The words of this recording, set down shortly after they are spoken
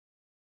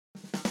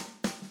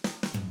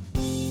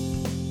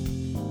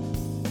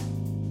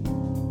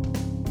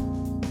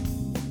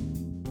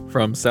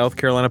From South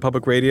Carolina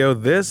Public Radio,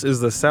 this is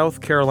the South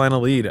Carolina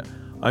Lead.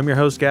 I'm your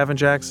host, Gavin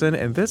Jackson,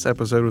 and this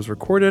episode was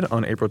recorded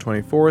on April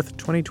 24th,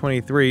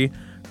 2023,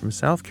 from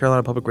South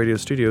Carolina Public Radio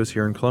studios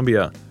here in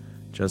Columbia.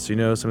 Just so you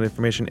know, some of the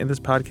information in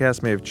this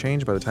podcast may have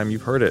changed by the time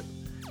you've heard it.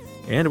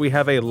 And we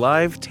have a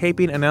live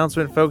taping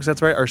announcement, folks.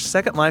 That's right, our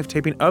second live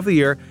taping of the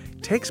year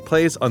takes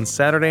place on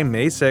Saturday,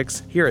 May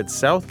 6th, here at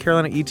South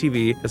Carolina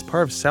ETV as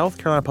part of South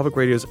Carolina Public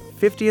Radio's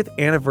 50th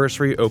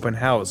anniversary open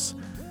house.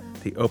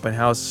 The open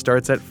house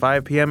starts at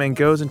 5 p.m. and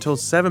goes until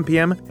 7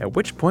 p.m., at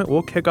which point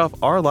we'll kick off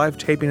our live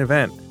taping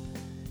event.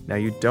 Now,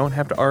 you don't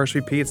have to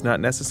RSVP, it's not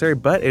necessary,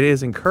 but it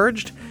is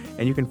encouraged,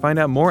 and you can find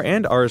out more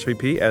and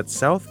RSVP at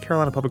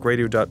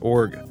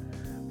southcarolinapublicradio.org.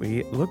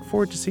 We look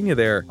forward to seeing you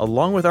there,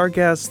 along with our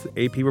guests,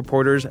 AP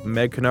reporters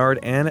Meg Kennard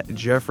and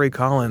Jeffrey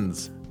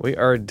Collins. We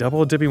are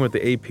double dipping with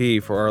the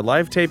AP for our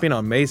live taping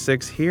on May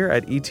 6th here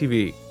at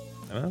ETV.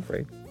 I'm not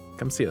afraid.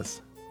 Come see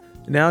us.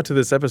 Now to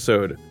this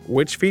episode,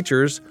 which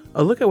features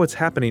a look at what's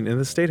happening in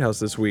the State House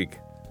this week.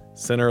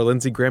 Senator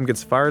Lindsey Graham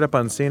gets fired up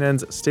on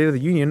CNN's State of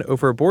the Union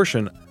over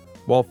abortion,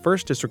 while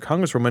 1st District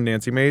Congresswoman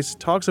Nancy Mace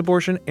talks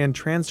abortion and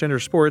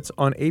transgender sports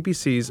on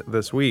ABC's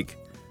This Week.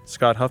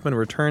 Scott Huffman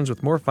returns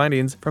with more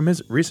findings from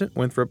his recent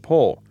Winthrop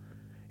poll.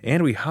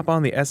 And we hop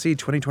on the SC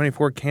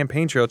 2024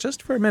 campaign trail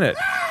just for a minute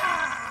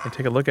and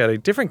take a look at a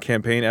different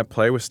campaign at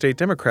play with state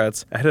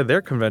Democrats ahead of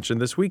their convention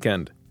this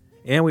weekend.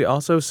 And we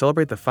also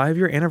celebrate the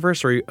 5-year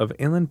anniversary of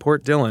Inland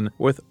Port Dillon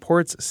with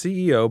Port's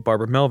CEO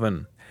Barbara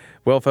Melvin.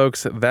 Well,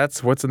 folks,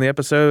 that's what's in the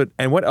episode.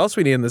 And what else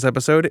we need in this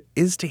episode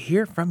is to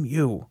hear from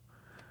you.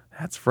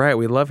 That's right.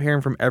 We love hearing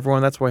from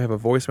everyone. That's why I have a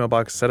voicemail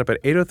box set up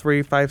at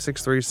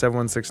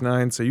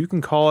 803-563-7169. So you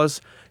can call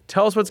us,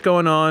 tell us what's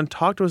going on,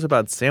 talk to us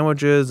about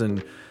sandwiches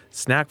and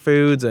snack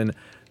foods. And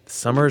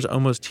summer's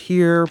almost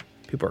here.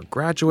 People are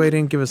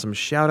graduating. Give us some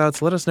shout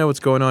outs. Let us know what's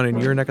going on in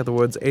your neck of the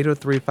woods.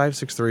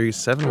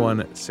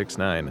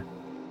 803-563-7169.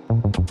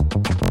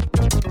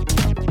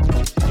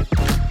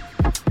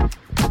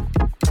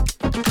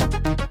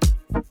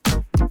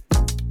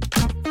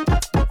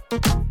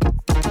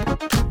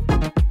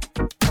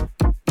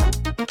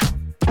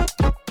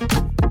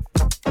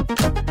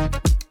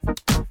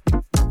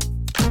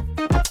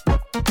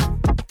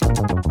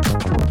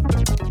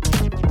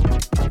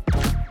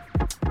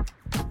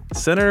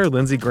 Senator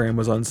Lindsey Graham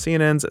was on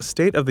CNN's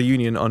State of the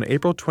Union on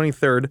April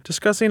 23rd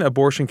discussing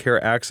abortion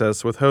care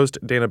access with host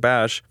Dana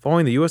Bash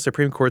following the U.S.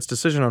 Supreme Court's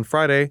decision on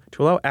Friday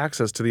to allow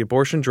access to the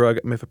abortion drug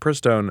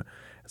mifepristone,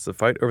 as the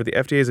fight over the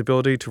FDA's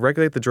ability to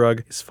regulate the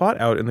drug is fought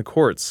out in the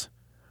courts.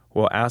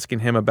 While asking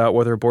him about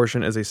whether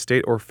abortion is a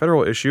state or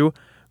federal issue,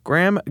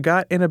 Graham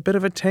got in a bit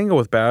of a tangle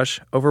with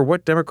Bash over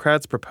what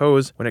Democrats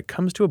propose when it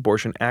comes to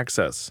abortion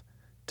access.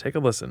 Take a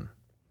listen.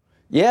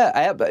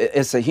 Yeah,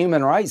 it's a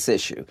human rights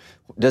issue.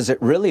 Does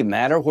it really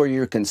matter where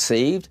you're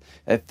conceived?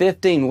 At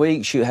 15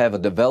 weeks, you have a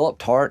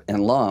developed heart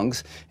and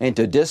lungs, and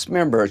to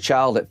dismember a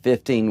child at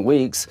 15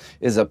 weeks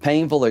is a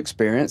painful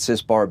experience.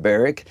 It's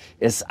barbaric.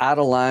 It's out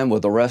of line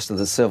with the rest of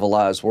the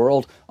civilized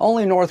world.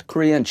 Only North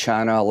Korea and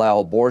China allow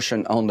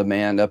abortion on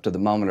demand up to the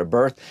moment of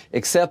birth,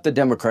 except the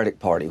Democratic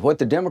Party. What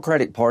the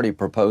Democratic Party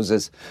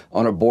proposes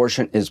on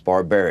abortion is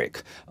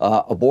barbaric.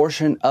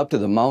 Abortion up to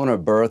the moment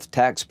of birth,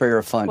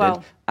 taxpayer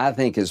funded, I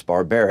think is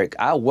barbaric.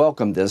 I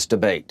welcome this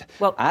debate.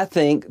 I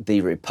think the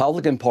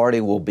Republican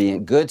Party will be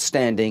in good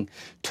standing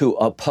to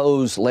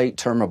oppose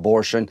late-term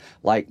abortion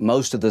like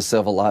most of the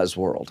civilized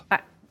world.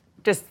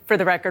 Just for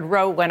the record,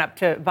 Roe went up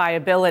to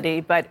viability,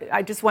 but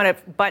I just want to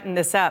button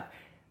this up.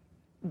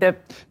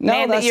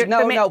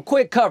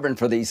 Quit covering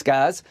for these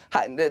guys.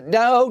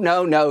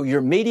 No.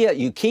 Your media,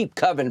 you keep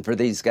covering for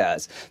these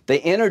guys. They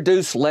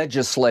introduced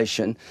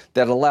legislation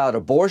that allowed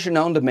abortion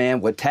on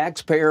demand with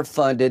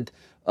taxpayer-funded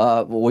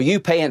you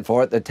paying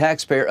for it, the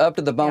taxpayer, up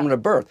to the moment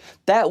of birth.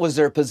 That was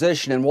their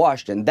position in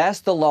Washington. That's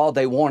the law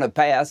they want to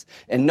pass,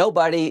 and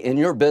nobody in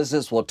your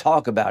business will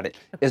talk about it.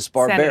 It's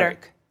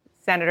barbaric.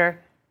 Senator,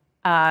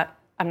 I'm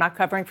not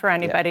covering for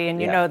anybody, and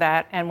you know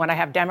that. And when I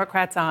have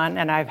Democrats on,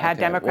 and I've had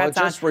Democrats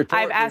on,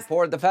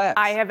 report the facts.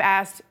 I have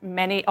asked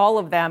all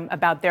of them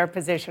about their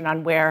position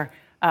on where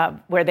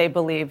they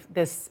believe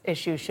this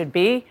issue should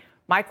be.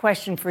 My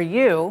question for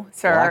you,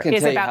 sir,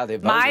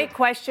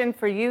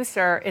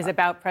 is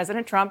about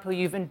President Trump, who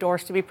you've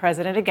endorsed to be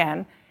president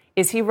again.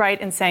 Is he right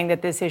in saying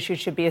that this issue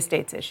should be a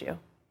state's issue?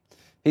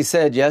 He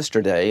said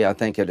yesterday, I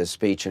think at his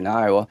speech in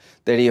Iowa,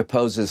 that he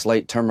opposes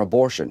late-term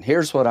abortion.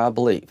 Here's what I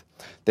believe,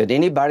 that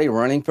anybody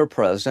running for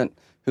president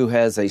who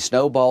has a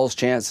snowball's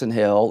chance in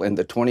hell in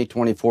the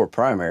 2024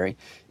 primary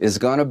is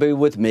going to be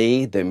with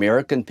me, the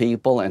American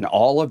people, and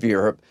all of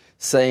Europe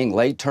saying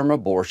late-term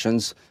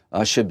abortions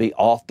should be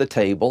off the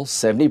table.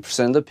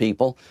 70% of the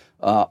people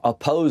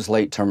oppose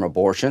late-term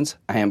abortions.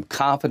 I am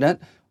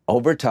confident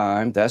over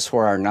time that's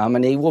where our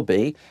nominee will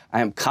be.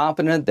 I am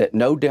confident that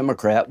no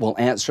Democrat will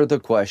answer the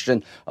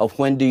question of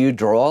when do you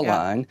draw a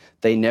line.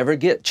 They never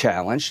get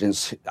challenged.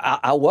 And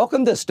I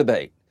welcome this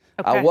debate.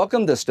 Okay. I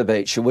welcome this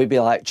debate. Should we be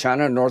like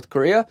China and North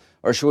Korea,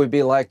 or should we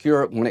be like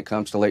Europe when it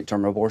comes to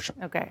late-term abortion?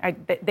 Okay,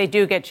 they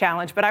do get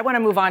challenged, but I want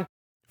to move on.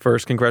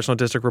 First Congressional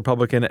District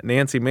Republican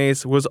Nancy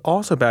Mace was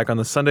also back on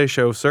the Sunday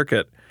show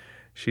circuit.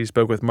 She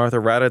spoke with Martha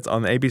Raddatz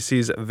on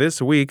ABC's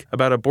This Week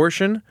about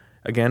abortion,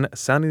 again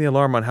sounding the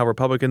alarm on how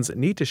Republicans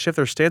need to shift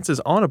their stances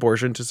on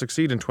abortion to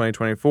succeed in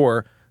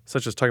 2024,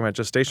 such as talking about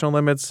gestational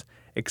limits,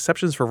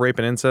 exceptions for rape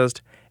and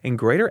incest, and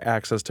greater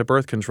access to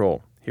birth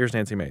control. Here's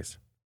Nancy Mace.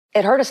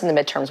 It hurt us in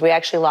the midterms. We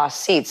actually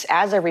lost seats.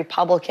 As a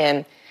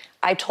Republican,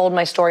 I told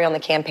my story on the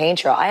campaign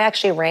trail. I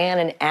actually ran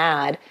an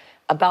ad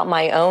about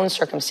my own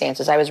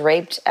circumstances. I was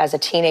raped as a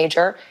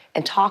teenager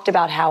and talked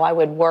about how I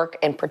would work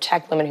and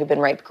protect women who've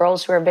been raped,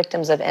 girls who are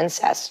victims of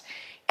incest.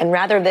 And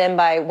rather than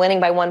by winning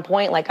by 1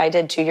 point like I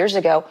did 2 years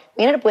ago,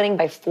 we ended up winning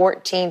by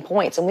 14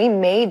 points. And we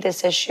made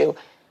this issue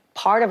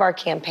part of our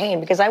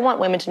campaign because I want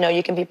women to know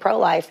you can be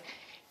pro-life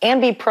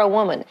and be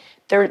pro-woman.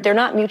 They're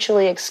not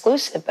mutually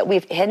exclusive, but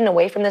we've hidden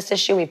away from this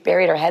issue. We've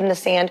buried our head in the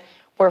sand.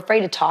 We're afraid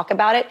to talk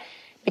about it.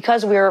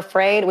 Because we're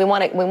afraid, we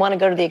want to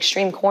go to the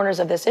extreme corners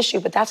of this issue,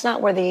 but that's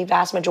not where the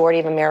vast majority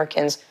of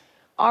Americans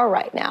are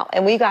right now.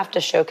 And we have to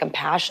show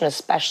compassion,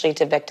 especially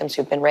to victims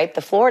who've been raped.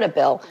 The Florida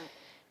bill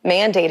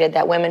mandated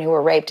that women who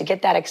were raped, to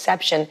get that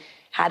exception,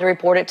 had to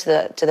report it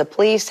to the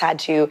police, had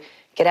to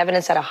get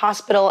evidence at a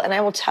hospital. And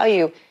I will tell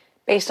you,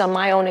 based on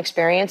my own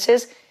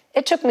experiences,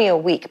 it took me a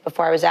week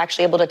before I was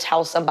actually able to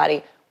tell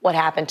somebody what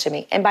happened to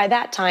me. And by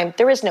that time,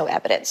 there is no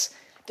evidence.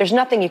 There's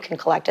nothing you can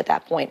collect at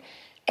that point.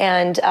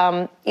 And,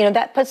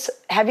 that puts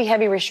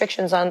heavy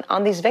restrictions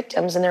on these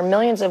victims. And there are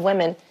millions of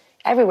women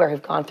everywhere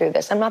who've gone through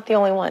this. I'm not the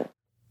only one.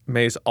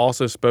 Mace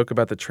also spoke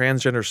about the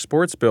transgender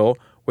sports bill,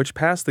 which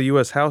passed the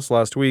U.S. House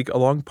last week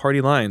along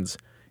party lines.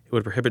 It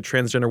would prohibit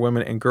transgender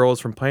women and girls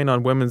from playing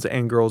on women's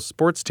and girls'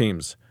 sports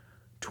teams.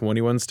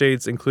 21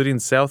 states, including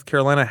South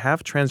Carolina,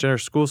 have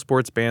transgender school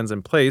sports bans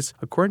in place,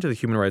 according to the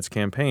Human Rights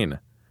Campaign.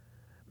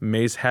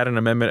 Mace had an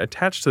amendment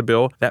attached to the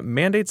bill that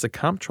mandates the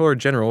Comptroller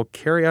General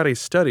carry out a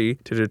study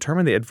to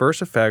determine the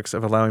adverse effects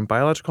of allowing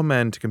biological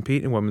men to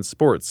compete in women's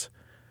sports.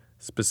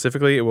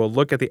 Specifically, it will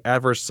look at the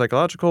adverse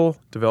psychological,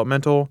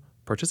 developmental,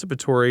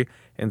 participatory,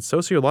 and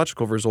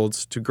sociological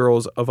results to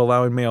girls of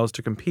allowing males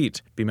to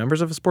compete, be members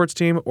of a sports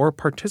team, or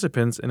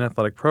participants in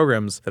athletic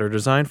programs that are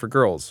designed for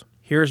girls.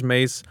 Here's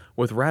Mace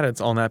with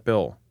Raddatz on that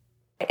bill.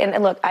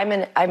 And look,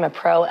 I'm a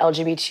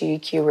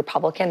pro-LGBTQ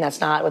Republican. That's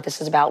not what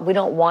this is about. We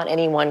don't want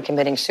anyone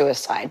committing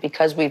suicide.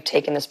 Because we've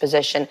taken this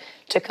position,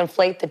 to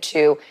conflate the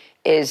two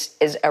is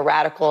a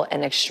radical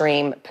and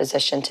extreme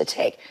position to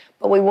take.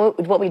 But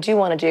what we do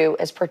want to do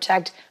is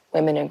protect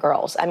women and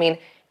girls. I mean,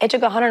 it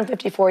took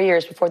 154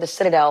 years before the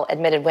Citadel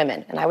admitted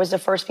women, and I was the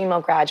first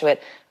female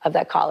graduate of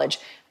that college.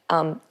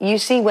 You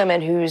see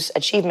women whose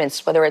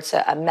achievements, whether it's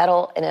a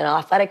medal in an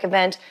athletic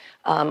event,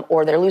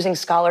 or they're losing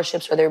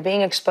scholarships, or they're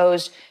being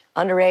exposed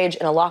underage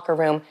in a locker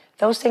room,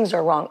 those things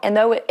are wrong. And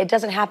though it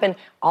doesn't happen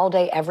all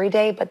day, every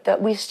day,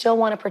 but we still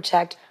want to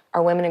protect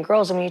our women and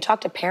girls. And when you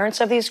talk to parents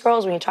of these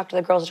girls, when you talk to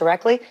the girls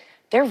directly,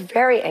 they're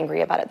very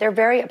angry about it. They're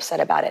very upset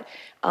about it.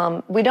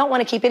 We don't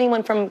want to keep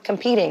anyone from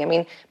competing. I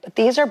mean, but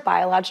these are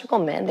biological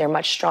men. They're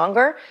much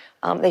stronger.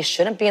 They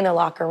shouldn't be in their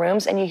locker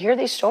rooms. And you hear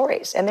these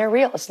stories, and they're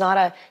real. It's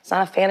not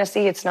a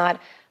fantasy. It's not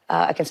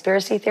a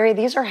conspiracy theory.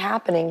 These are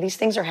happening. These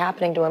things are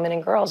happening to women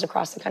and girls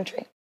across the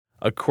country.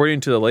 According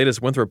to the latest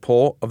Winthrop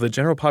poll of the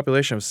general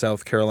population of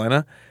South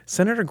Carolina,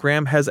 Senator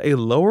Graham has a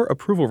lower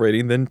approval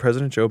rating than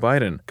President Joe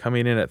Biden,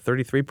 coming in at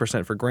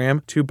 33% for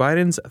Graham to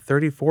Biden's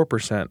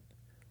 34%.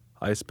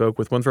 I spoke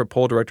with Winthrop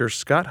poll director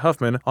Scott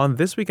Huffman on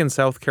This Week in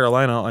South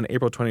Carolina on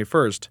April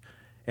 21st.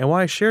 And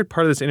while I shared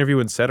part of this interview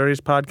in Saturday's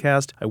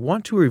podcast, I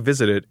want to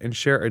revisit it and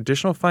share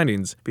additional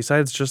findings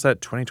besides just that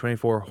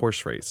 2024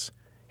 horse race.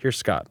 Here's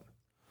Scott.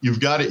 You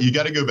got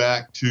to go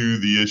back to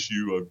the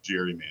issue of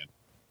gerrymandering.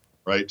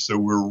 Right. So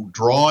we're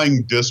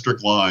drawing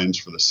district lines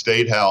for the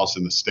state house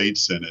and the state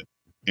senate,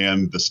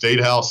 and the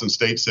state house and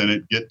state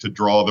senate get to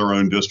draw their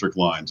own district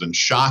lines. And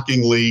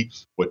shockingly,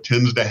 what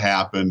tends to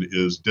happen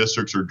is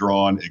districts are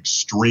drawn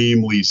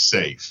extremely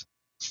safe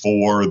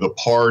for the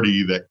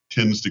party that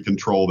tends to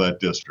control that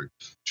district,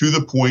 to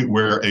the point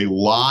where a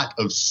lot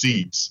of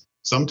seats,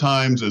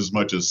 sometimes as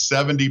much as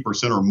 70%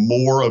 or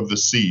more of the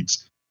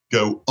seats,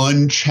 go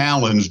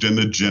unchallenged in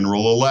the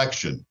general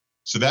election.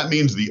 So that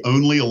means the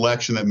only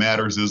election that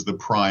matters is the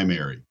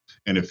primary.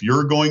 And if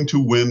you're going to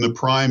win the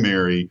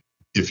primary,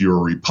 if you're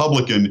a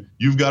Republican,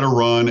 you've got to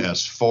run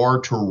as far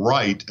to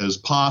right as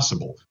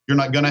possible. You're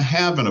not going to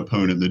have an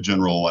opponent in the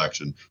general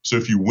election. So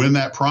if you win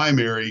that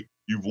primary,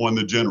 you've won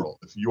the general.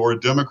 If you're a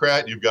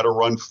Democrat, you've got to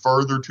run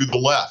further to the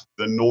left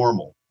than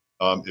normal.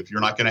 If you're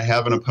not going to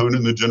have an opponent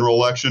in the general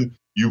election,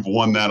 you've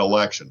won that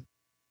election.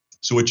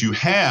 So what you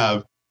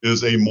have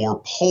is a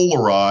more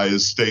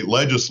polarized state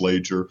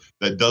legislature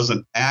that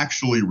doesn't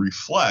actually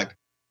reflect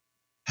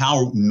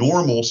how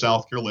normal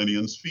South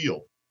Carolinians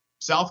feel.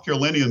 South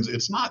Carolinians,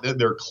 it's not that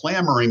they're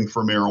clamoring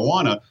for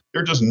marijuana,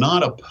 they're just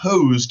not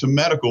opposed to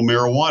medical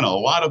marijuana. A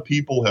lot of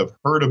people have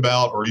heard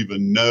about or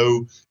even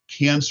know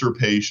cancer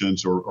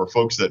patients or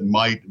folks that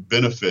might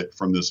benefit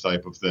from this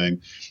type of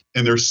thing,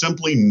 and they're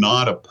simply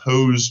not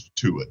opposed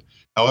to it.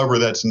 However,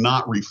 that's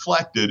not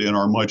reflected in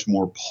our much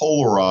more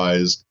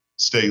polarized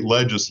state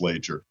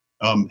legislature.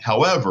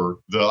 However,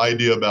 the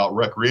idea about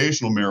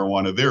recreational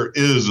marijuana, there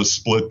is a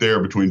split there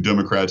between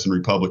Democrats and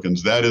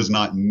Republicans. That is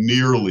not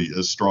nearly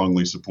as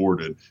strongly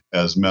supported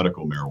as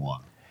medical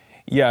marijuana.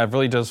 Yeah, it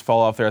really does fall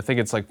off there. I think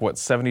it's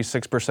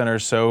 76% or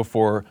so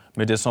for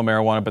medicinal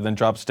marijuana, but then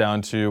drops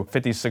down to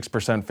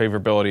 56%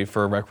 favorability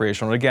for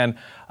recreational. And again,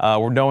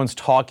 where no one's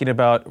talking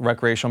about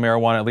recreational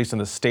marijuana, at least in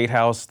the state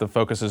house, the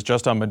focus is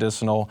just on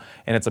medicinal,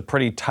 and it's a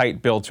pretty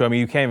tight bill too. I mean,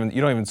 you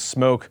don't even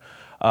smoke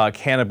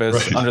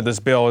cannabis under this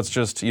bill. It's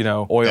just,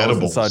 oils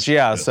Edibles. and such.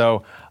 Yeah, yes.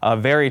 So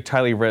very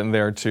tightly written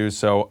there too.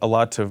 So a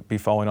lot to be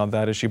following on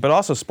that issue. But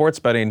also sports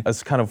betting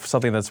is kind of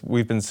something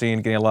we've been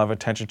seeing getting a lot of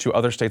attention to.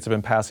 Other states have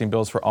been passing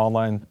bills for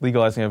online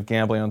legalizing of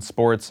gambling on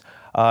sports.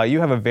 You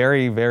have a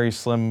very, very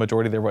slim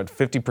majority there.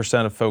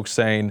 50% of folks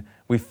saying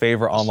we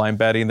favor online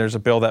betting. There's a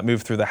bill that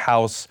moved through the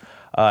House,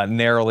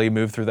 narrowly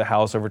moved through the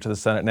House over to the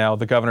Senate now.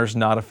 The governor's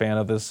not a fan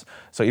of this.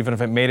 So even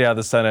if it made it out of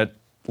the Senate,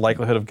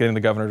 likelihood of getting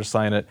the governor to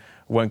sign it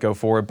wouldn't go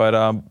forward. But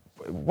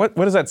what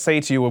does that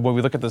say to you when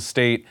we look at the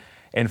state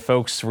and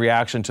folks'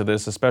 reaction to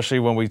this, especially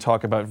when we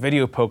talk about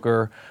video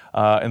poker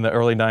in the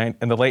late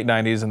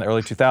 90s and the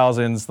early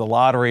 2000s, the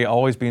lottery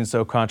always being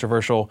so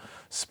controversial?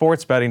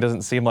 Sports betting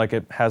doesn't seem like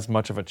it has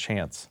much of a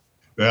chance.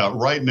 Yeah,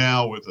 right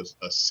now with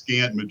a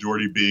scant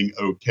majority being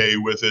okay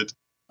with it,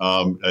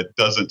 it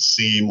doesn't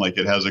seem like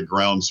it has a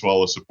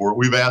groundswell of support.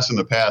 We've asked in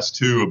the past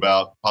too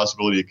about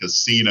possibility of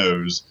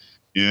casinos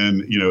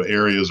in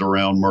areas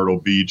around Myrtle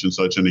Beach and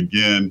such. And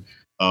again,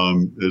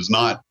 there's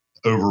not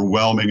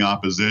overwhelming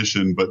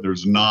opposition, but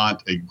there's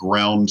not a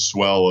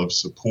groundswell of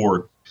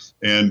support.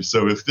 And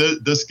so if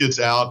this gets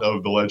out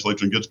of the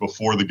legislature and gets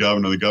before the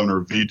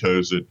governor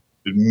vetoes it,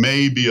 it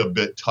may be a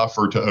bit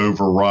tougher to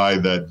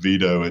override that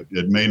veto.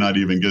 It may not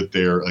even get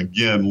there.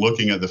 Again,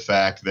 looking at the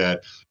fact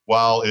that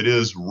while it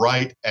is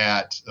right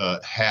at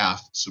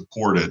half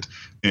supported,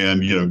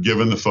 and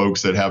given the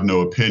folks that have no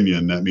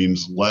opinion, that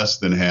means less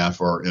than half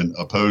are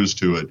opposed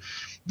to it.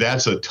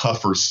 That's a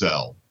tougher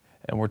sell.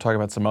 And we're talking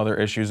about some other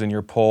issues in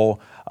your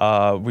poll.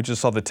 We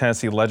just saw the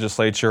Tennessee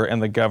legislature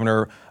and the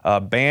governor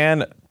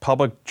ban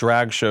public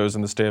drag shows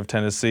in the state of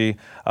Tennessee.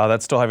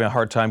 That's still having a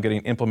hard time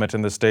getting implemented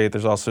in the state.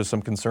 There's also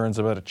some concerns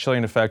about a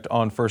chilling effect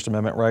on First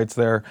Amendment rights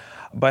there.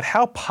 But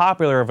how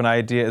popular of an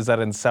idea is that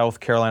in South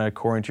Carolina,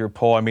 according to your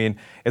poll? I mean,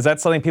 is that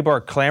something people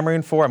are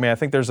clamoring for? I mean, I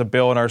think there's a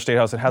bill in our state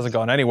house that hasn't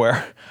gone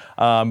anywhere.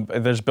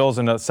 There's bills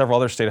in several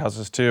other state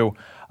houses too.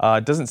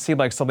 It doesn't seem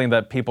like something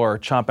that people are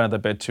chomping at the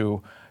bit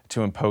to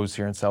impose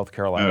here in South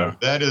Carolina. No,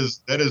 that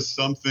is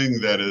something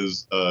that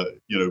is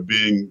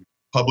being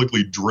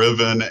publicly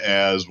driven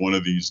as one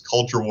of these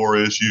culture war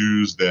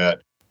issues,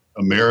 that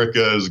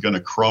America is going to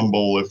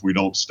crumble if we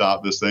don't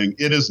stop this thing.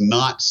 It is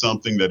not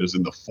something that is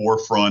in the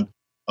forefront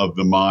of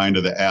the mind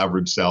of the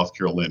average South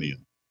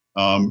Carolinian.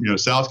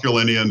 South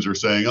Carolinians are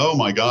saying, oh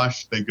my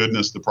gosh, thank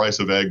goodness the price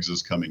of eggs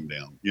is coming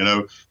down.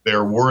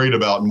 They're worried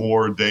about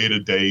more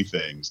day-to-day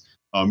things.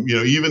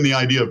 Even the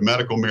idea of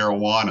medical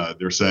marijuana,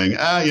 they're saying,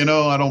 I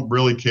don't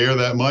really care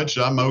that much.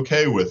 I'm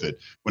okay with it.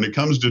 When it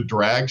comes to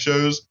drag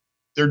shows,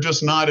 they're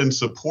just not in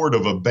support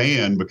of a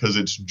ban because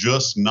it's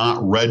just not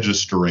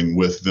registering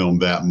with them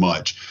that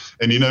much.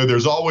 And,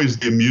 there's always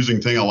the amusing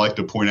thing I like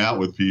to point out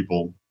with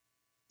people.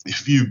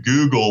 If you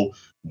Google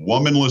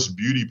womanless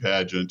beauty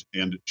pageant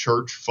and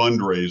church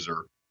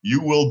fundraiser, you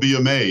will be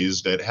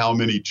amazed at how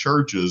many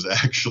churches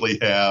actually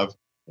have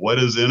what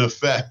is in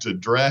effect a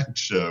drag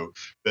show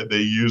that they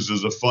use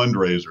as a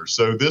fundraiser.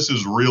 So this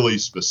is really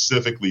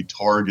specifically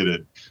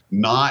targeted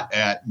not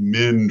at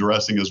men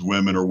dressing as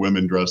women or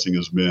women dressing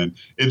as men.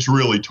 It's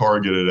really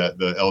targeted at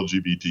the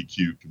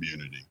LGBTQ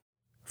community.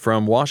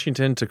 From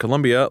Washington to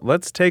Columbia,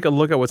 let's take a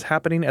look at what's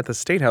happening at the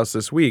State House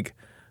this week,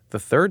 the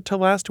third to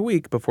last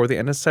week before the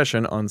end of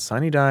session on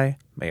Sine Die,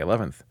 May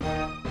 11th.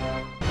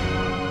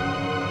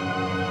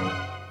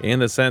 In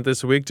the Senate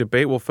this week,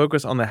 debate will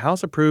focus on the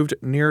House-approved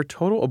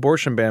near-total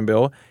abortion ban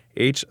bill,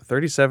 H.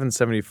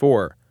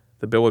 3774.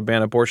 The bill would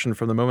ban abortion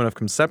from the moment of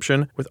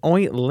conception, with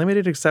only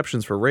limited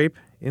exceptions for rape,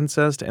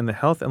 incest, and the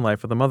health and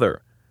life of the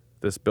mother.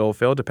 This bill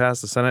failed to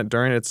pass the Senate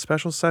during its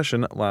special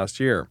session last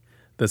year.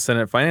 The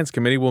Senate Finance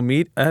Committee will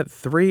meet at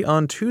 3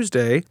 on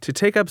Tuesday to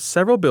take up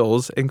several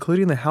bills,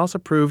 including the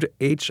House-approved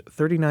H.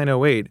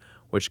 3908,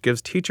 which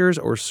gives teachers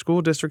or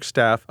school district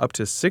staff up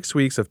to 6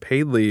 weeks of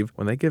paid leave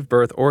when they give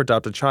birth or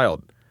adopt a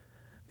child.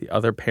 The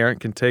other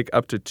parent can take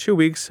up to 2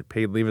 weeks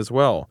paid leave as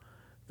well.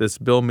 This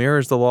bill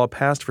mirrors the law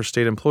passed for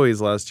state employees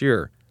last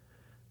year.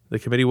 The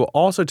committee will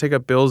also take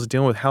up bills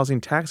dealing with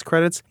housing tax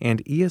credits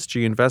and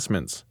ESG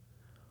investments.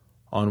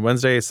 On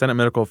Wednesday, a Senate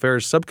Medical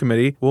Affairs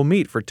Subcommittee will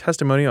meet for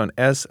testimony on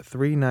S.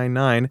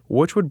 399,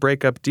 which would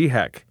break up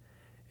DHEC.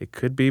 It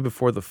could be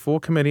before the full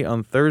committee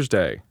on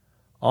Thursday.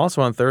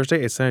 Also on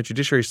Thursday, a Senate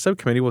Judiciary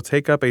Subcommittee will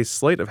take up a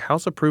slate of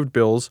House-approved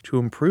bills to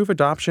improve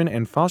adoption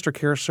and foster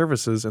care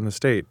services in the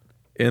state.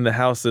 In the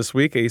House this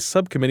week, a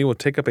subcommittee will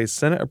take up a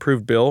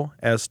Senate-approved bill,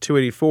 S.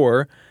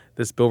 284,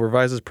 This bill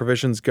revises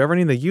provisions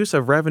governing the use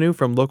of revenue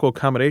from local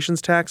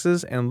accommodations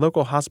taxes and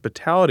local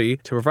hospitality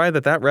to provide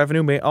that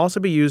revenue may also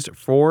be used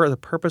for the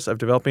purpose of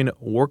developing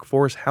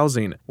workforce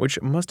housing,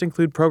 which must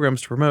include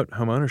programs to promote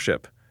home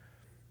ownership.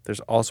 There's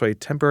also a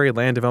temporary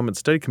land development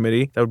study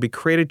committee that would be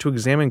created to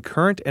examine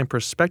current and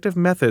prospective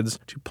methods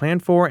to plan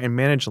for and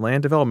manage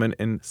land development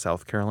in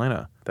South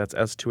Carolina. That's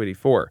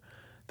S-284.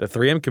 The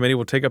 3M committee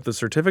will take up the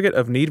Certificate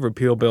of Need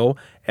repeal bill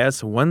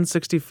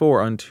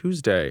S-164 on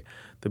Tuesday.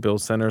 The bill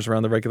centers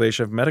around the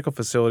regulation of medical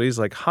facilities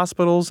like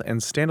hospitals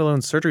and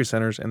standalone surgery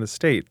centers in the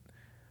state.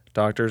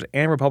 Doctors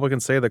and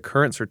Republicans say the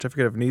current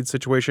Certificate of Need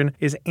situation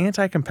is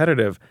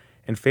anti-competitive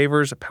and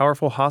favors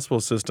powerful hospital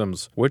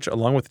systems, which,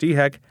 along with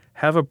DHEC,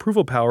 have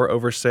approval power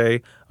over,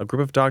 say, a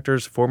group of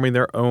doctors forming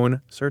their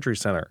own surgery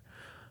center.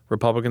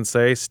 Republicans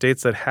say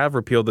states that have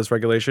repealed this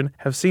regulation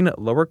have seen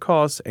lower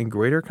costs and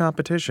greater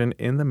competition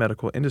in the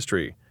medical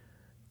industry.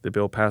 The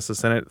bill passed the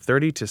Senate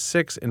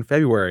 30-6 in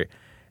February.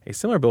 A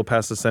similar bill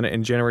passed the Senate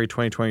in January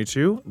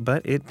 2022,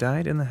 but it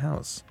died in the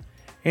House.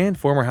 And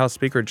former House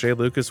Speaker Jay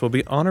Lucas will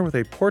be honored with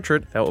a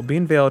portrait that will be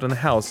unveiled in the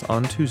House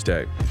on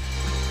Tuesday.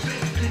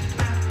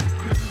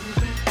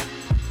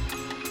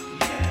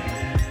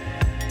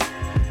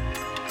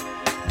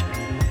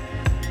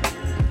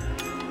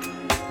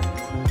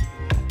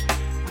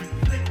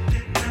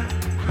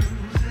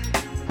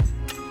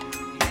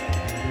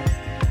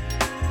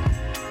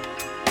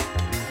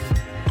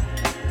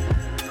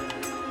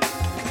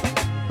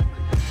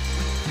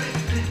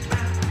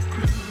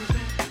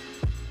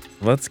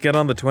 Let's get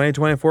on the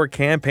 2024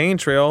 campaign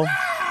trail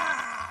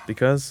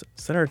because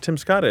Senator Tim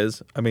Scott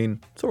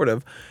sort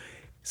of.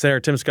 Senator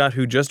Tim Scott,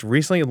 who just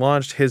recently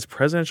launched his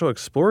Presidential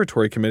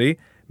Exploratory Committee,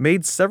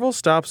 made several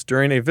stops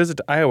during a visit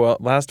to Iowa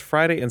last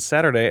Friday and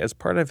Saturday as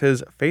part of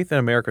his Faith in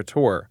America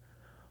tour.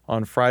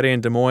 On Friday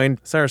in Des Moines,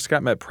 Senator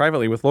Scott met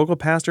privately with local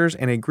pastors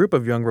and a group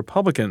of young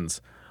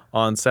Republicans.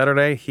 On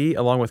Saturday, he,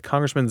 along with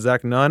Congressman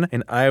Zach Nunn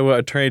and Iowa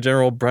Attorney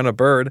General Brenna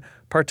Byrd,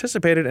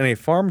 participated in a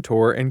farm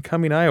tour in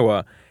Cumming,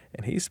 Iowa,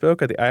 and he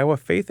spoke at the Iowa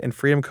Faith and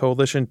Freedom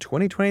Coalition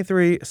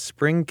 2023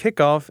 Spring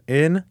Kickoff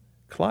in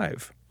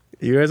Clive.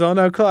 You guys all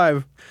know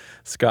Clive.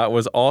 Scott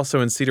was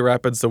also in Cedar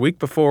Rapids the week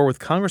before with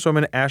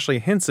Congresswoman Ashley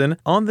Hinson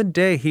on the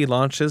day he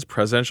launched his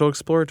Presidential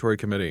Exploratory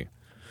Committee.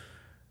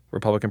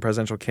 Republican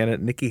presidential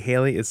candidate Nikki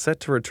Haley is set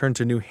to return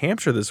to New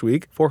Hampshire this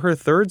week for her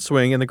third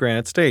swing in the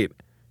Granite State.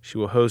 She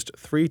will host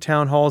 3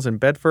 town halls in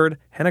Bedford,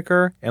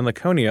 Henniker, and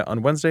Laconia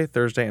on Wednesday,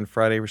 Thursday, and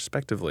Friday,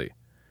 respectively.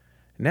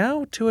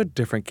 Now to a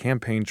different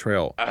campaign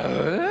trail.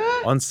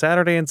 On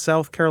Saturday in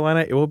South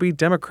Carolina, it will be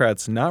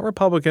Democrats, not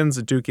Republicans,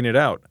 duking it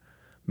out.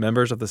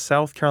 Members of the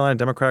South Carolina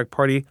Democratic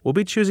Party will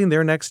be choosing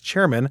their next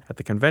chairman at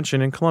the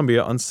convention in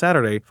Columbia on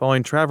Saturday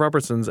following Trav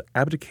Robertson's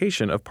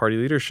abdication of party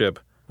leadership.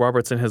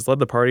 Robertson has led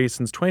the party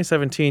since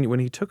 2017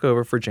 when he took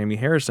over for Jamie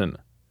Harrison.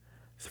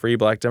 3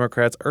 black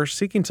Democrats are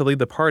seeking to lead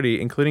the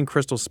party, including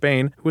Crystal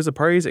Spain, who was the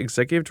party's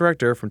executive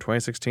director from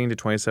 2016 to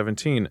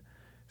 2017.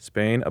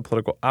 Spain, a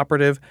political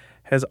operative,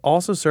 has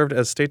also served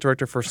as state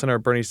director for Senator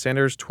Bernie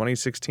Sanders'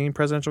 2016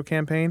 presidential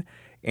campaign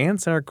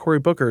and Senator Cory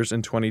Booker's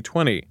in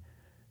 2020.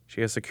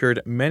 She has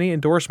secured many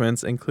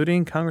endorsements,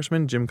 including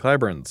Congressman Jim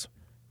Clyburn's.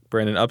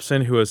 Brandon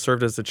Upson, who has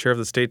served as the chair of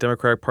the state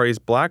Democratic Party's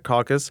Black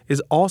Caucus,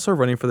 is also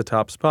running for the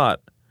top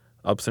spot.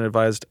 Upson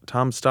advised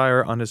Tom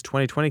Steyer on his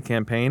 2020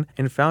 campaign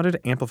and founded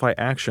Amplify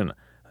Action,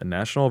 a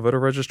national voter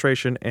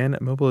registration and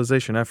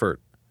mobilization effort.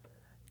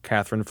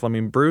 Catherine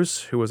Fleming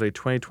Bruce, who was a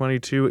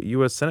 2022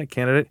 U.S. Senate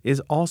candidate, is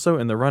also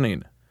in the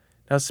running.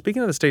 Now,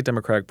 speaking of the state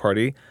Democratic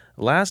Party,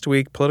 last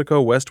week Politico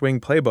West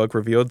Wing Playbook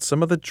revealed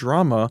some of the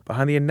drama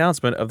behind the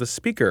announcement of the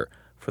speaker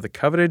for the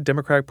coveted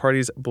Democratic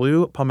Party's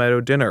Blue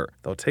Palmetto Dinner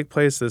that will take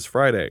place this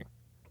Friday.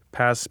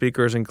 Past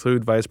speakers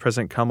include Vice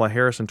President Kamala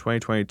Harris in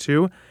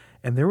 2022,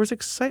 and there was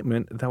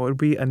excitement that would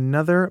be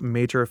another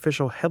major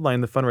official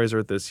headline the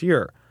fundraiser this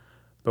year.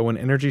 But when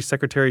Energy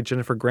Secretary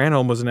Jennifer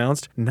Granholm was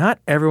announced, not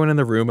everyone in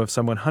the room of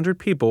some 100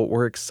 people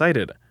were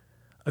excited.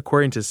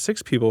 According to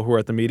 6 people who were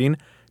at the meeting,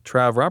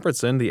 Trav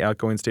Robertson, the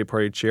outgoing state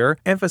party chair,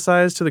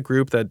 emphasized to the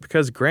group that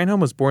because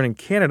Granholm was born in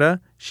Canada,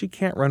 she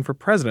can't run for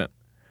president.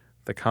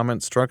 The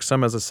comment struck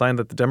some as a sign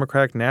that the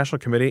Democratic National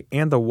Committee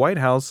and the White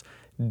House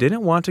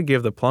didn't want to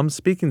give the plum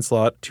speaking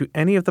slot to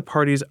any of the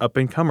party's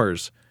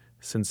up-and-comers,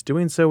 since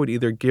doing so would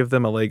either give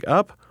them a leg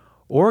up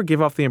or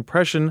give off the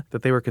impression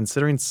that they were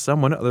considering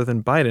someone other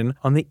than Biden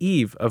on the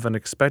eve of an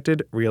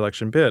expected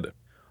re-election bid.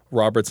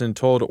 Robertson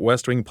told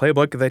West Wing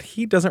Playbook that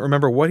he doesn't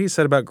remember what he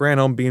said about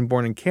Granholm being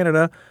born in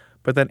Canada,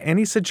 but that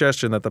any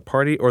suggestion that the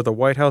party or the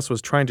White House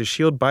was trying to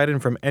shield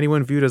Biden from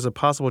anyone viewed as a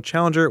possible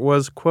challenger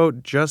was,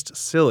 quote, just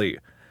silly.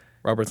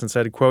 Robertson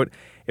said, quote,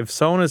 if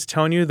someone is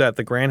telling you that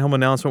the Granholm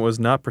announcement was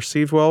not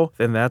perceived well,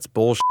 then that's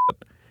bullshit.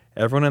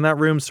 Everyone in that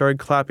room started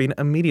clapping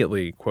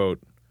immediately, quote.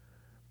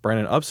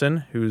 Brandon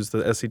Upson, who's the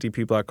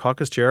SCTP Black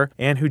Caucus chair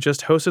and who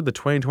just hosted the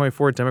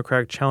 2024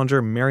 Democratic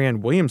challenger Marianne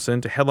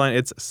Williamson to headline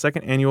its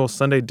second annual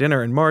Sunday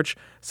dinner in March,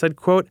 said,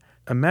 quote,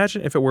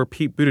 imagine if it were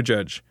Pete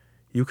Buttigieg.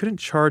 You couldn't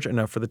charge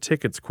enough for the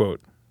tickets, quote.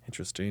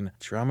 Interesting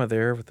drama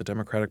there with the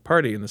Democratic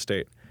Party in the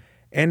state.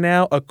 And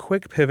now a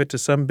quick pivot to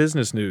some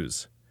business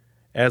news.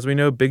 As we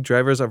know, big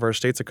drivers of our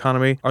state's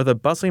economy are the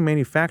bustling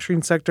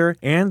manufacturing sector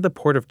and the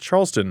Port of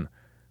Charleston.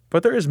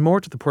 But there is more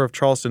to the Port of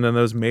Charleston than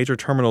those major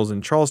terminals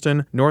in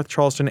Charleston, North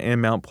Charleston,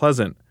 and Mount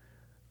Pleasant.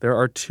 There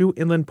are 2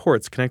 inland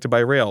ports connected by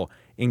rail,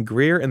 in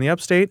Greer in the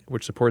upstate,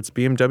 which supports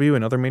BMW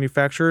and other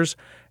manufacturers,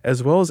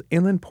 as well as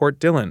Inland Port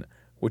Dillon,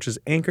 which is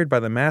anchored by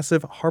the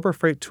massive Harbor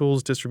Freight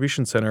Tools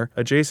Distribution Center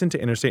adjacent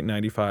to Interstate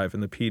 95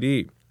 in the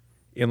PD.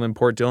 Inland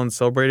Port Dillon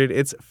celebrated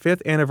its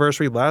 5th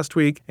anniversary last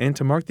week, and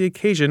to mark the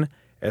occasion,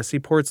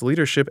 SC Port's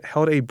leadership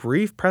held a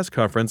brief press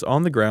conference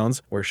on the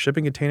grounds where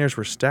shipping containers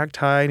were stacked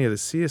high near the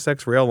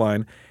CSX rail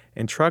line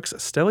and trucks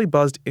steadily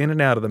buzzed in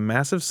and out of the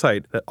massive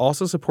site that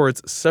also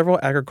supports several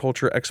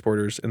agriculture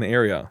exporters in the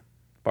area.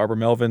 Barbara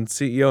Melvin,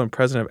 CEO and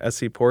president of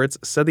SC Ports,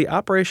 said the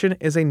operation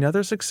is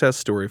another success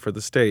story for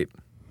the state.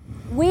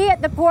 We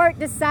at the port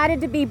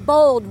decided to be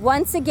bold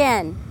once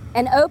again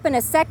and open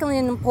a second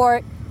inland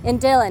port in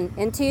Dillon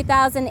in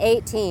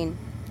 2018.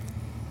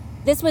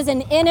 This was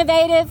an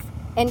innovative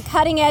and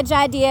cutting-edge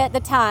idea at the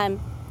time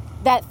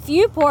that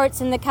few ports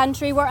in the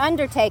country were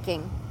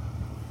undertaking.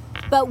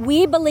 But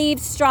we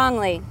believed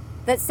strongly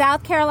that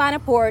South Carolina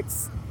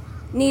ports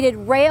needed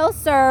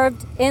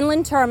rail-served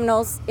inland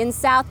terminals in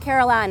South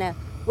Carolina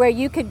where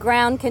you could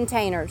ground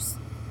containers.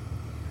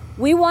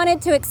 We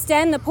wanted to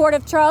extend the Port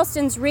of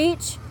Charleston's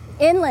reach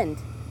inland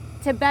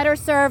to better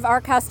serve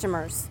our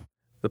customers.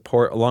 The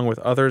port, along with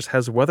others,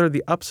 has weathered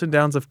the ups and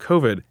downs of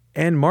COVID,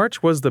 and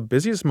March was the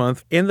busiest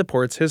month in the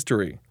port's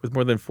history, with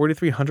more than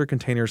 4,300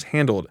 containers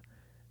handled.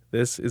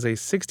 This is a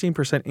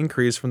 16%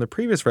 increase from the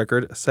previous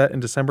record set in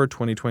December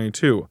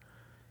 2022.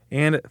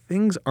 And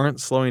things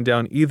aren't slowing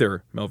down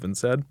either, Melvin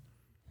said.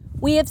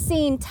 We have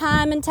seen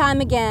time and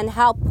time again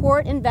how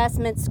port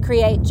investments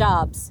create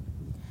jobs.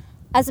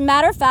 As a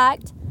matter of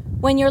fact,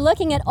 when you're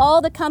looking at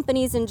all the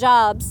companies and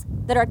jobs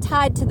that are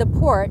tied to the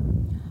port,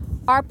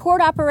 our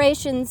port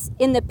operations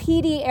in the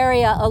PD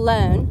area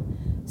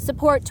alone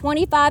support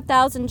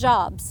 25,000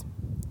 jobs.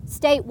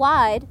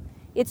 Statewide,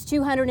 it's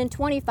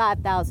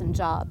 225,000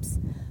 jobs.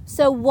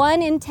 So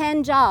 1 in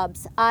 10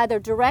 jobs, either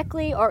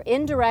directly or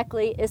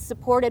indirectly, is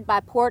supported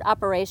by port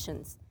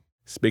operations.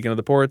 Speaking of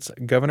the ports,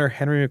 Governor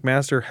Henry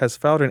McMaster has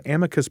filed an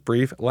amicus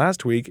brief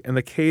last week in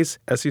the case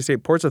SC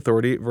State Ports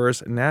Authority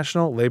versus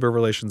National Labor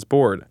Relations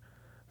Board.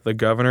 The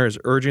governor is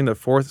urging the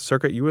Fourth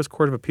Circuit U.S.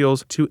 Court of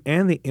Appeals to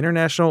end the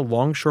International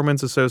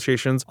Longshoremen's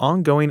Association's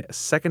ongoing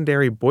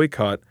secondary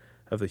boycott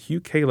of the Hugh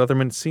K.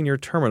 Leatherman Sr.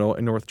 Terminal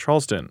in North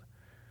Charleston.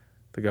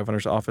 The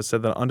governor's office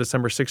said that on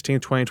December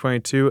 16,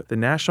 2022, the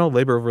National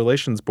Labor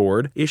Relations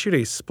Board issued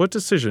a split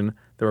decision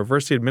that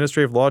reversed the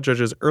administrative law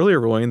judge's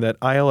earlier ruling that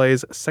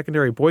ILA's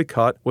secondary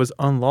boycott was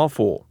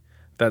unlawful.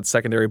 That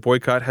secondary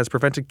boycott has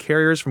prevented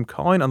carriers from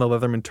calling on the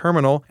Leatherman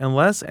terminal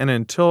unless and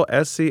until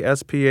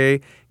SCSPA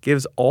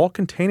gives all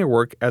container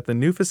work at the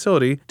new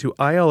facility to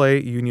ILA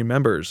union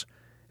members,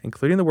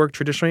 including the work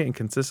traditionally and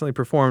consistently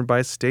performed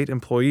by state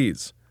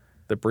employees.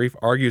 The brief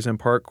argues in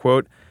part,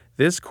 quote,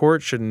 "This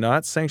court should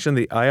not sanction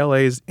the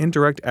ILA's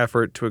indirect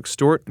effort to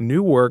extort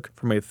new work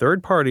from a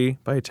third party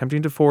by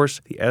attempting to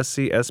force the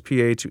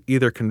SCSPA to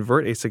either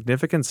convert a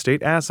significant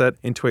state asset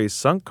into a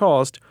sunk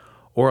cost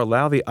or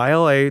allow the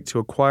ILA to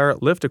acquire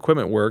lift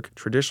equipment work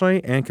traditionally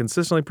and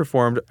consistently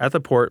performed at the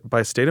port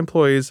by state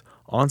employees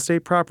on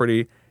state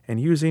property and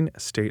using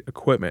state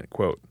equipment,"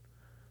 quote.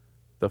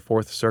 The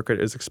Fourth Circuit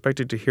is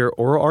expected to hear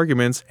oral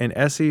arguments in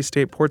SC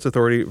State Ports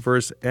Authority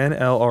versus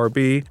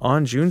NLRB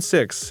on June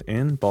 6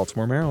 in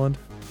Baltimore, Maryland.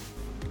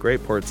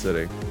 Great port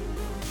city.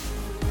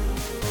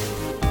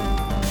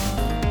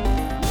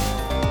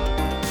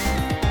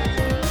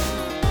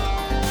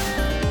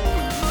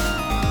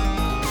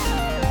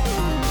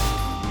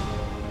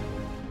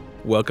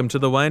 Welcome to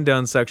the wind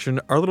down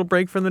section, our little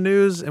break from the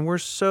news, and we're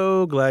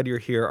so glad you're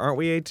here, aren't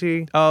we,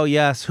 AT? Oh,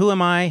 yes. Who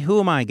am I? Who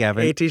am I,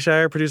 Gavin? AT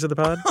Shire, producer of the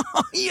pod.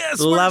 Yes.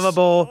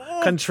 Lovable,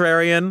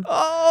 contrarian.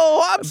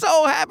 Oh, I'm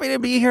so happy to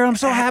be here. I'm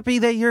so happy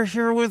that you're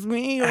here with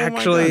me. Oh,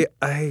 actually,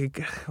 I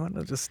want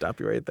to just stop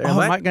you right there. Oh,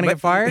 am I going to get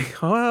fired?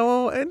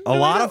 A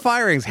lot of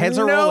firings. Heads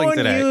are rolling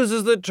today. No one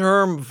uses the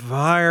term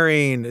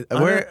firing.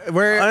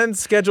 We're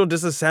unscheduled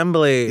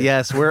disassembly.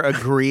 Yes, we're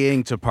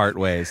agreeing to part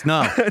ways.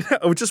 No.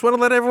 I just want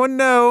to let everyone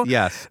know.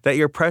 Yes. That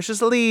your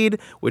precious lead,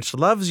 which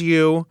loves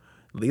you,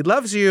 lead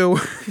loves you.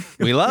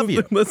 We love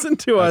you. Listen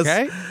to us.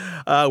 Okay.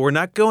 We're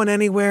not going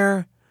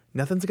anywhere.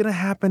 Nothing's going to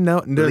happen.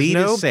 Lead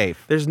is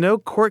safe. There's no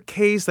court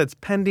case that's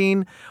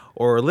pending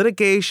or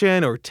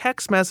litigation or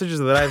text messages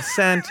that I've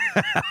sent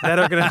that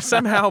are going to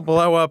somehow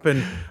blow up,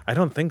 and I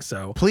don't think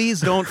so. Please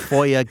don't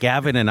FOIA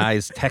Gavin and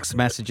I's text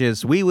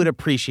messages. We would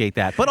appreciate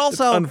that. But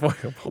also,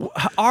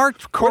 our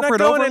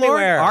corporate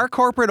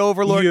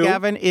overlord,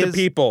 Gavin, is the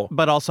people.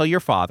 But also your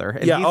father.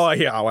 And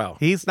well.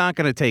 He's not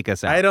going to take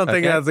us out. I don't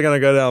think that's going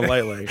to go down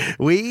lightly.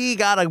 We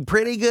got a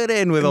pretty good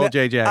in with old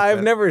J. Jackson.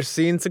 I've never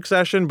seen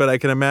Succession, but I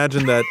can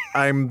imagine that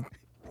I'm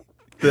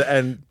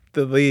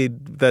the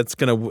lead that's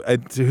going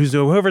to,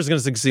 whoever's going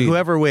to succeed.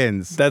 Whoever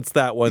wins. That's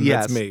that one.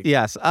 Yes, that's me.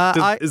 Yes.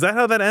 Is that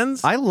how that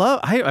ends?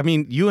 I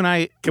mean, you and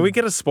I. Can we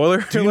get a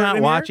spoiler? Do not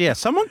watch. Yeah,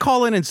 someone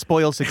call in and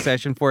spoil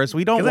Succession for us.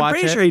 We don't watch it. I'm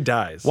pretty sure he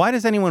dies. Why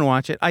does anyone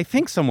watch it? I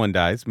think someone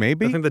dies.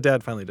 Maybe. I think the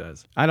dad finally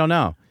dies. I don't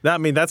know.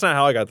 That's not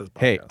how I got this podcast.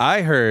 Hey,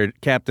 I heard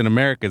Captain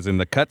America's in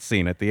the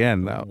cutscene at the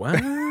end, though.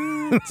 What?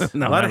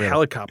 No, a lot of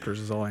helicopters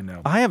is all I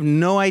know. I have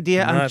no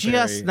idea. I'm Not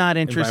just very not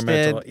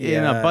interested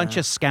in a bunch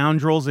of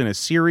scoundrels in a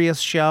serious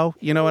show.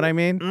 You know what I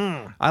mean?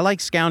 I like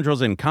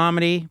scoundrels in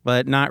comedy,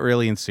 but not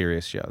really in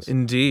serious shows.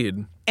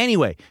 Indeed.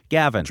 Anyway,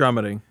 Gavin.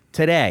 Dramedy.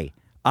 Today,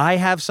 I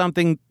have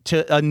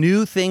a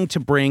new thing to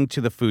bring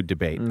to the food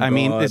debate. I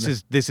mean,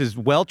 this is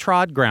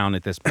well-trod ground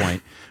at this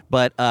point,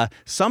 but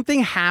something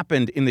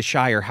happened in the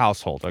Shire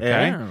household,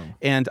 okay? Yeah.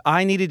 And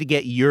I needed to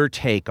get your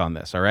take on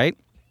this, all right?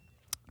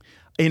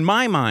 In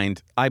my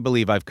mind, I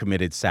believe I've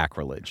committed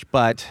sacrilege,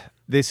 but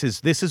this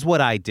is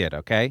what I did,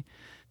 okay?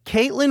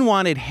 Caitlin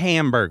wanted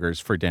hamburgers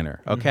for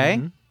dinner, okay?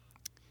 Mm-hmm.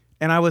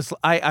 And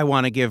I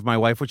want to give my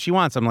wife what she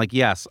wants. I'm like,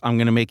 yes, I'm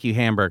going to make you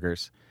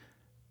hamburgers.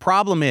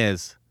 Problem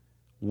is,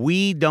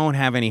 we don't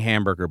have any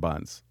hamburger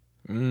buns.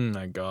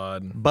 My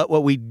God. But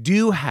what we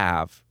do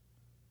have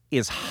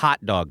is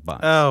hot dog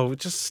buns. Oh,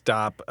 just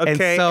stop.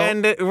 Okay, so,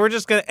 end it. We're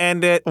just going to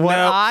end it.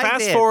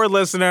 Fast forward,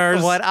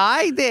 listeners. What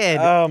I did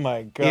oh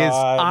my God. is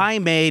I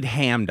made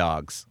ham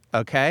dogs,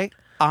 okay?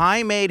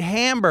 I made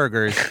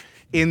hamburgers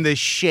in the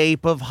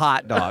shape of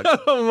hot dogs.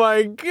 Oh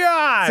my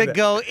God. To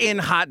go in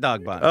hot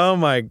dog buns. Oh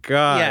my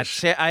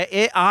gosh.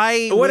 Yes,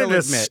 I what will a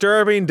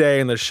disturbing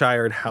day in the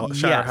Shire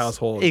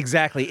household.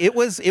 Exactly. It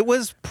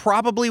was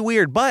probably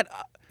weird, but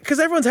because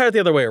everyone's had it the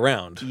other way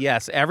around.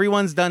 Yes,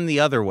 everyone's done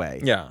the other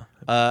way. Yeah.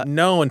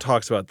 No one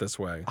talks about it this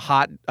way.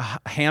 Hot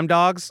ham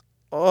dogs.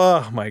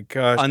 Oh my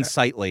gosh.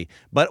 Unsightly.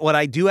 But what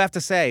I do have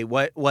to say,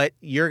 what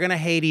you're going to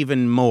hate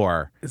even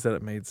more is that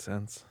it made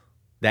sense.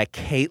 That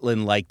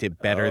Caitlin liked it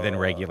better than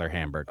regular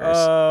hamburgers.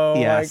 Oh,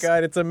 yes. my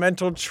God. It's a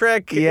mental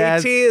trick.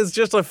 Yes. AT is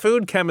just a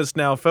food chemist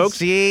now, folks.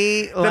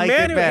 She liked it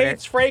better. The man who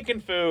hates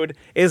Frankenfood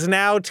is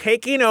now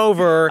taking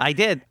over. I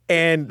did.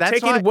 And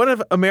taking one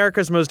of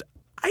America's most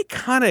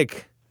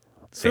iconic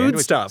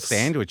foodstuffs.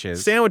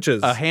 Sandwiches.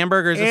 A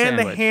hamburger's a sandwich.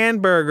 And the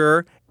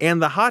hamburger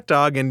and the hot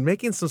dog and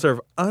making some sort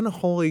of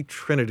unholy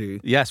trinity.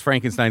 Yes,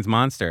 Frankenstein's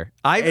monster.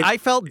 I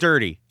felt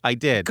dirty. I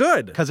did.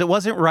 Good. Because it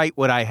wasn't right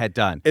what I had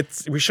done.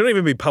 We shouldn't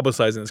even be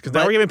publicizing this because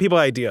now we're giving people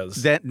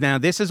ideas. Now,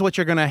 this is what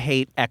you're going to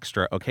hate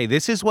extra, okay?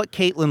 This is what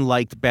Caitlin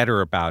liked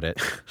better about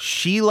it.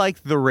 She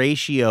liked the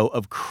ratio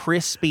of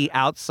crispy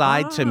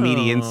outside to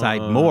meaty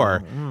inside more,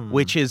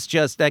 which is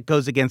that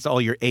goes against all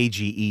your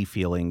AGE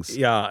feelings.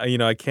 Yeah,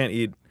 I can't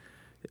eat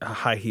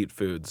high heat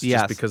foods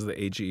just because of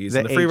the AGEs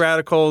and the free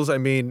radicals. I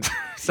mean,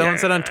 someone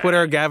said on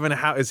Twitter, Gavin,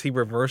 how is he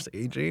reverse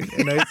aging?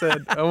 And I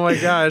said, oh my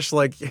gosh,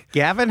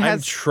 Gavin I'm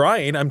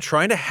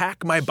trying to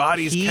hack my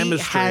body's chemistry.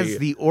 He has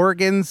the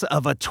organs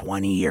of a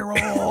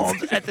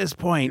 20-year-old at this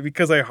point.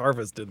 Because I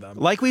harvested them.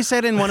 Like we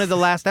said in one of the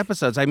last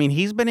episodes, I mean,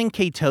 he's been in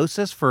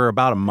ketosis for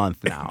about a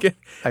month now.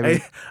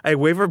 I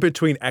waver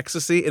between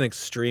ecstasy and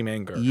extreme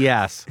anger.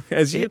 Yes.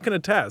 As you can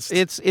attest.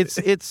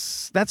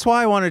 It's that's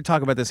why I wanted to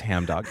talk about this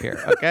ham dog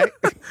here, okay?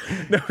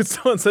 No,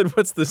 someone said,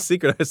 what's the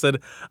secret? I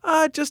said,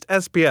 just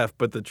SPF.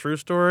 But the true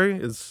story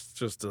is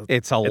just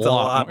it's a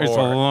lot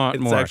more.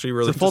 It's actually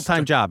really it's a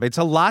full-time job. It's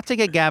a lot to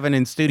get Gavin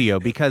in studio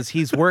because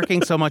he's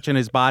working so much in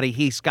his body.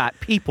 He's got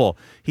people.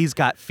 He's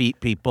got feet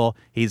people.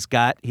 He's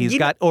got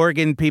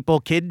organ people,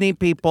 kidney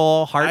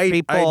people, heart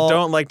people. I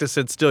don't like to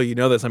sit still. You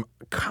know this. I'm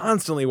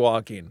constantly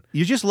walking.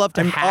 You just love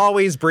to I'm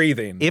always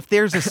breathing. If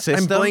there's a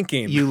system, I'm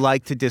blinking. You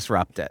like to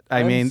disrupt it.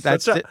 I mean,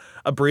 that's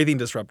a breathing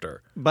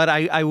disruptor. But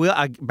I will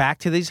back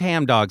to these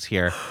ham dogs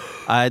here.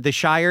 The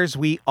Shires,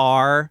 we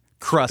are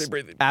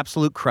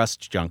absolute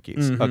crust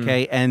junkies,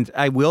 okay? And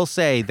I will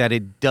say that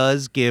it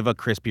does give a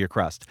crispier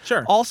crust.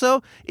 Sure.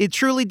 Also, it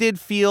truly did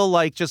feel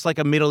like just like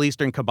a Middle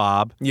Eastern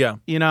kebab. Yeah.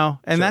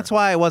 And that's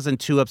why I wasn't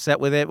too upset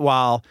with it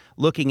while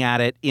looking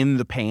at it in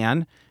the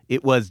pan.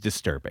 It was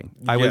disturbing.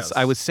 I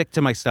was sick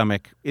to my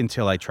stomach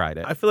until I tried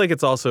it. I feel like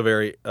it's also a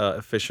very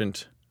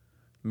efficient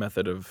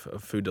method of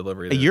food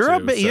delivery. You're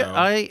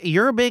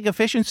a big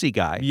efficiency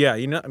guy. Yeah,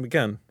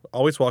 again,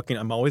 always walking.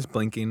 I'm always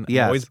blinking. I'm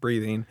always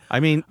breathing. I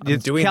mean,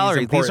 it's doing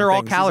calories. These are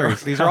all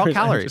calories. These are all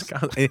calories.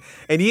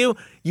 And you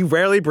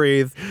rarely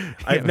breathe.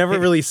 I've never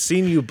really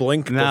seen you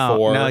blink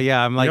before. No,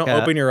 yeah, I'm like you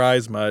don't open your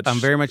eyes much. I'm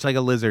very much like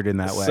a lizard in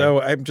that way.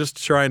 So I'm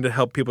just trying to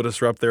help people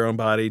disrupt their own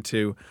body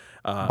to.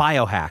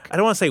 Biohack. I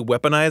don't want to say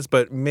weaponize,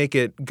 but make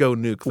it go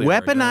nuclear.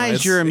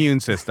 Weaponize your immune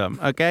system,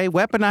 okay?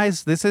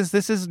 Weaponize. This is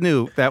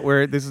new.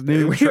 This is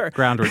new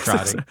ground we're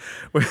trotting.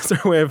 It's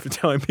our way of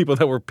telling people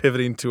that we're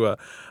pivoting to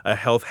a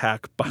health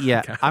hack podcast.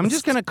 Yeah, I'm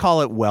just gonna call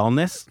it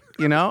wellness.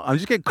 I'm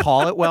just gonna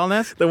call it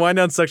wellness. The wind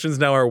down section's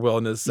now our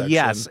wellness section.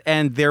 Yes,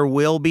 and there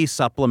will be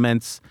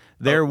supplements.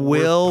 There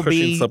will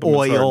be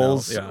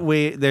oils.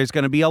 Yeah. There's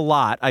going to be a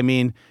lot. I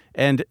mean,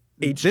 and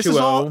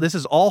H2O. This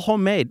is all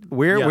homemade.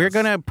 We're Yes.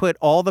 gonna put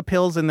all the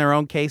pills in their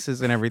own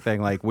cases and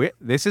everything. Like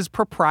this is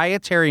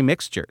proprietary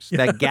mixtures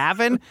that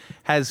Gavin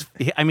has.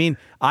 I mean,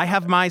 I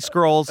have my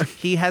scrolls.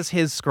 He has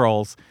his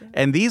scrolls,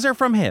 and these are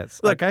from his.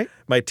 Look, okay,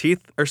 my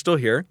teeth are still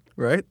here,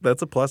 right?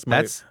 That's a plus.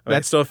 That's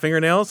still have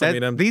fingernails.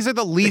 these are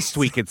the least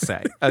we could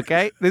say.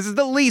 Okay, this is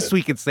the least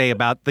we could say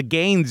about the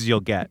gains you'll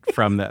get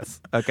from this.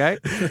 Okay.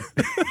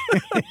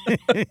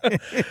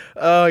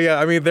 Oh yeah,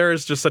 I mean there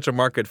is just such a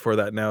market for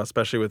that now,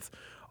 especially with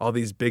all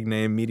these big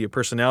name media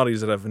personalities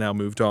that have now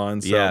moved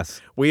on. So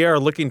Yes. we are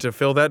looking to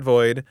fill that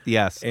void.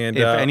 Yes. And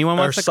If anyone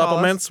our wants to call us-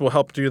 supplements will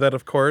help do that,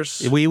 of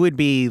course. We would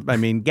be. I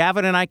mean,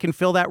 Gavin and I can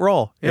fill that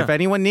role. Yeah. If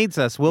anyone needs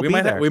us, we'll be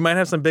there. We might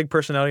have some big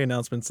personality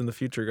announcements in the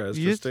future, guys.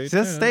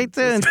 Just Stay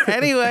tuned.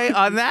 Anyway,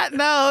 on that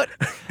note,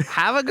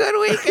 have a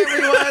good week,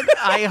 everyone.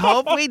 I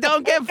hope we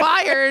don't get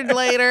fired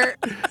later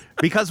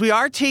because we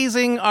are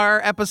teasing our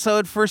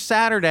episode for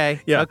Saturday.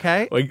 Yeah.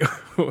 Okay.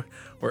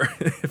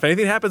 If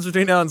anything happens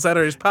between now and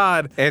Saturday's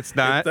pod, It's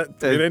not. we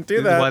didn't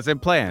do that. It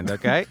wasn't planned.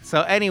 Okay. So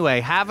anyway,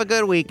 have a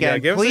good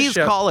weekend. Yeah, give us a Please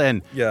shout. call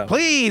in. Yeah.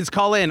 Please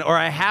call in, or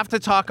I have to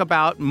talk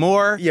about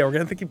more Yeah, we're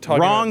gonna keep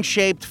talking.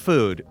 wrong-shaped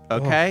food.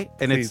 Okay,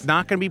 and please. it's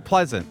not going to be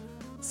pleasant.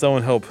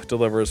 Someone help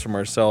deliver us from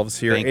ourselves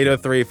here. Thank you.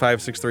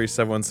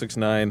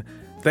 803-563-7169.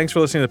 Thanks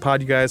for listening to the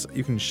pod, you guys.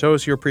 You can show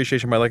us your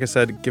appreciation by, like I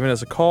said, giving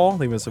us a call,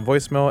 leaving us a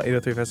voicemail,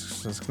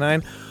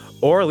 803-563-7169,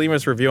 or leaving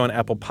us a review on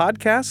Apple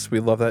Podcasts. We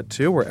love that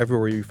too. We're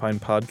everywhere you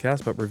find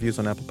podcasts, but reviews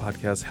on Apple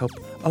Podcasts help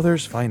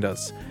others find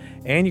us.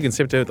 And you can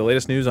stay up to date with the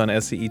latest news on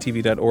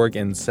scetv.org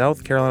and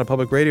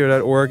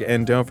southcarolinapublicradio.org.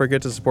 And don't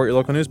forget to support your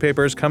local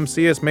newspapers. Come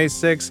see us May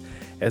 6th,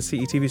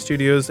 SCETV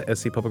Studios,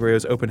 SC Public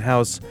Radio's open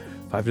house,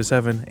 5 to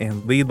 7,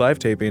 and lead live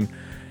taping.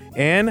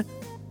 And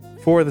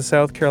for the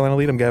South Carolina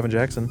lead, I'm Gavin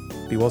Jackson.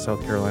 Be well,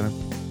 South Carolina.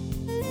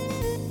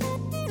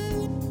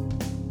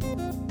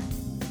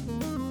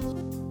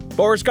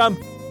 Forrest Gump.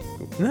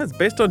 No, it's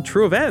based on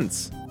true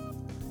events.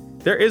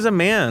 There is a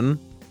man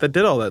that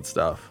did all that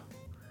stuff.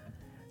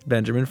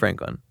 Benjamin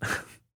Franklin.